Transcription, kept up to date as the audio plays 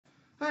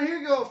All right, here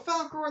we go.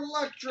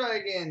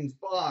 Falkorluckdragn,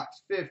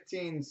 box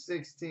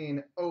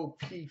 1516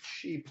 OP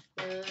cheap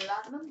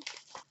platinum.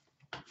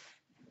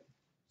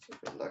 So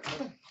good luck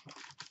with it.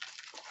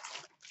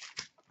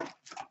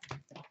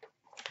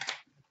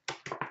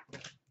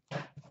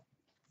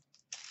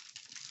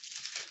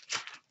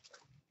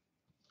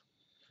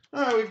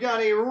 All right, we've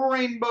got a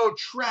rainbow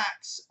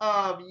tracks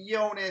of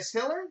Jonas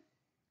Hiller.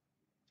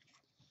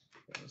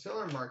 Jonas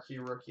Hiller, marquee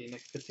rookie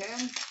Nick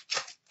Patan.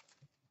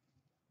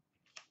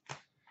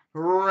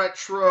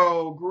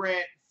 Retro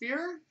Grant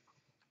Fear.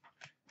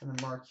 And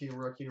a marquee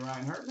rookie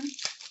Ryan Hartman.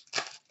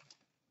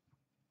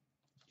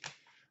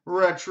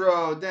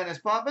 Retro Dennis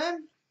Potvin.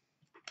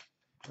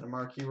 And a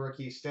marquee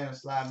rookie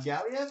Stanislav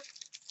Galiev.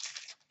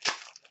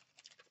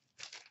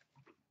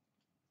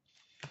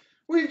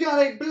 We've got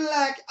a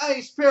black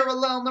ice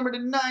parallel number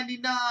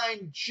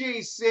 /99,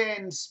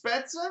 Jason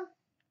Spezza.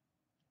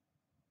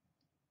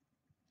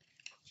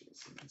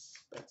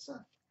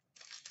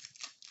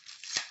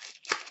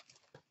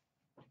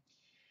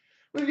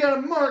 We've got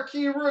a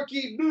marquee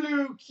rookie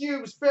blue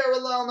cubes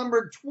parallel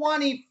number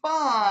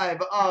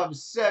 25 of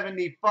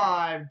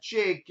 75,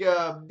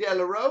 Jacob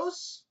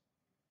Delarose.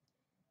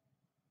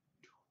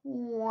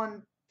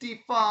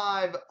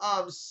 25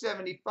 of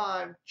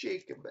 75,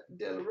 Jacob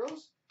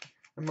Delarose.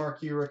 A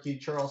marquee rookie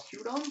Charles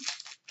Hudon.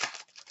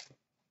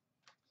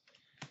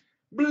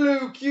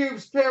 Blue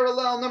cubes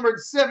parallel numbered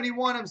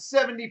 71 of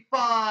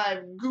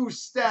 75,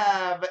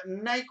 Gustav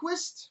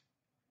Nyquist.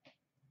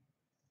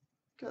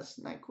 Gus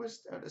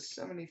Nyquist out of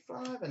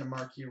 75, and a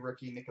marquee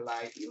rookie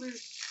Nikolai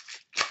Ehlers.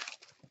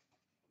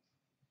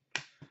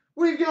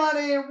 We've got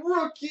a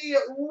rookie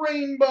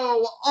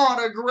rainbow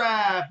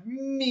autograph,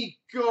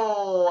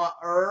 Mikko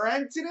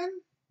Rantanen.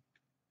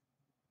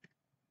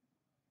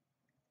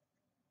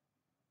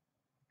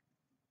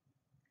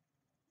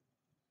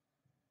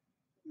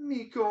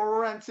 Mikko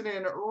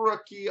Rantanen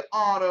rookie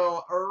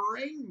auto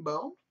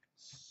rainbow.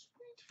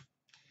 Sweet.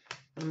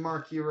 And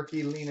marquee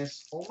rookie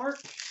Linus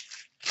Ullmark.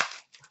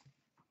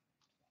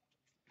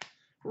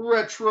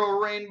 Retro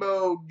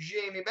rainbow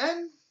Jamie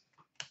Benn.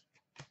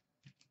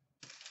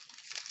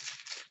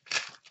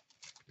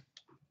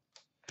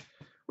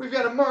 We've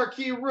got a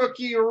marquee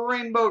rookie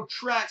rainbow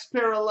tracks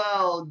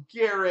parallel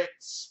Garrett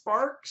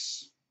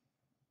Sparks.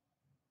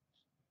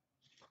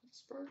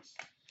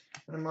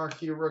 And a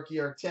marquee rookie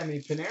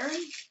Artemi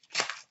Panarin.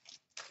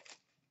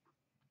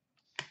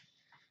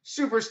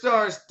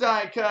 Superstars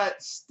die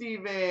cut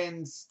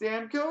Steven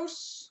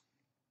Stamkos.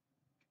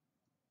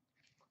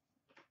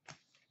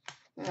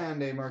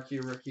 And a marquee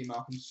rookie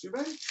Malcolm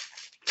Subban.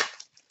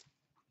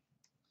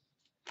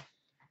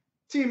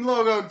 Team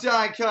logo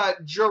die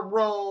cut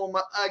Jerome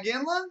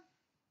Iginla.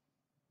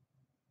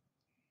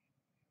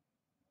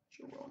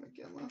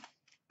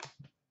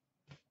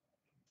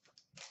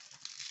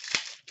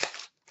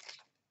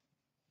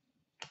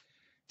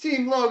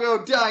 Team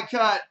logo die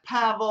cut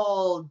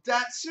Pavel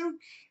Datsyuk.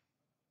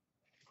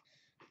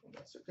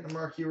 And a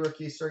marquee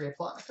rookie Sergei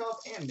Plotnikov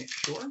and Nick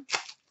Shore.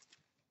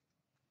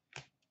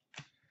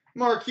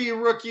 Marquee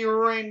rookie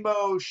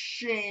rainbow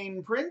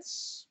Shane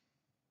Prince.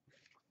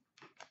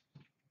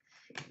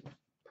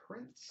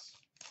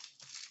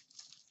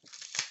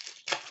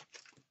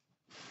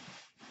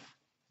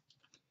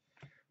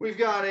 We've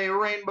got a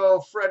rainbow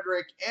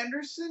Frederick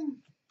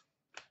Anderson.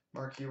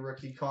 Marquee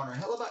rookie Connor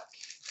Hellebuck.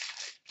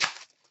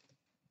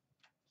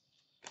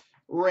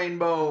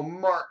 Rainbow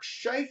Mark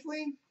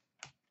Scheifele.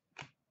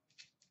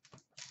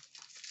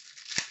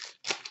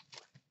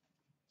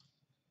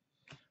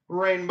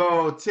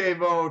 Rainbow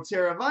Teuvo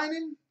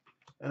Teravainen.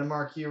 And a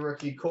marquee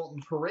rookie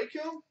Colton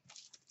Parayko.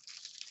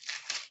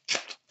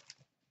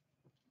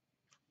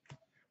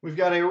 We've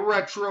got a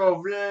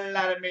retro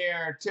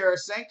Vladimir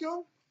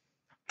Tarasenko.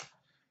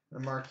 A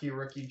marquee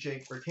rookie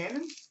Jake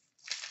Virtanen.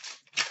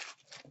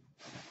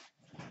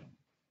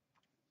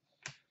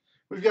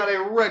 We've got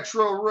a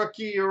retro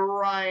rookie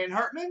Ryan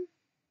Hartman.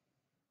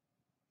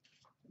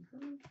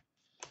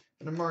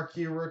 And a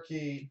marquee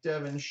rookie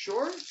Devin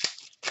Shore.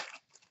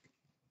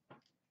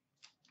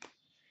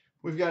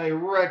 We've got a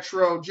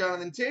retro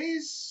Jonathan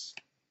Toews.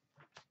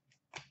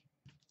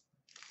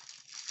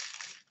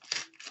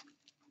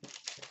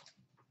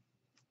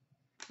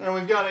 And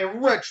we've got a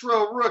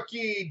retro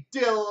rookie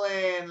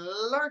Dylan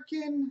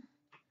Larkin.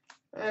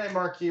 And a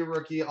marquee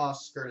rookie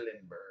Oscar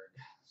Lindbergh.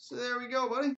 So there we go, buddy.